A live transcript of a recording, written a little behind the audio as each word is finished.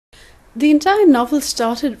The entire novel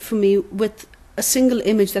started for me with a single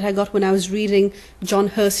image that I got when I was reading John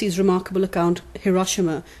Hersey's remarkable account,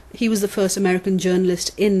 Hiroshima. He was the first American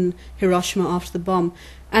journalist in Hiroshima after the bomb.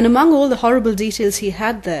 And among all the horrible details he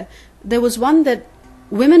had there, there was one that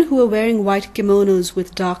women who were wearing white kimonos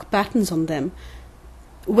with dark patterns on them,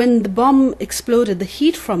 when the bomb exploded, the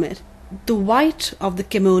heat from it, the white of the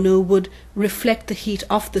kimono would reflect the heat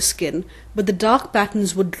off the skin, but the dark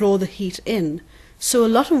patterns would draw the heat in. So a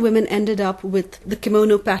lot of women ended up with the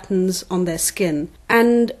kimono patterns on their skin.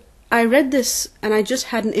 And I read this and I just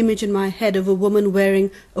had an image in my head of a woman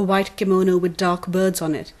wearing a white kimono with dark birds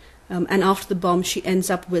on it. And after the bomb she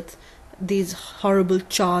ends up with these horrible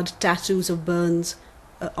charred tattoos of burns,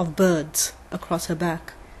 of birds across her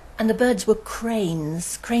back. And the birds were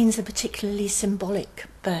cranes. Cranes are particularly symbolic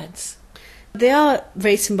birds. They are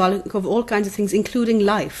very symbolic of all kinds of things, including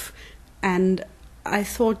life. And I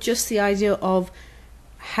thought just the idea of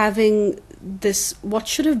having this, what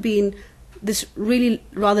should have been this really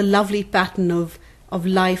rather lovely pattern of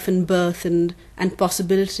life and birth and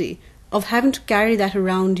possibility, of having to carry that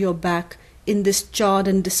around your back in this charred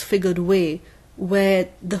and disfigured way, where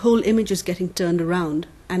the whole image is getting turned around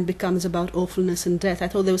and becomes about awfulness and death. I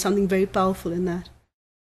thought there was something very powerful in that.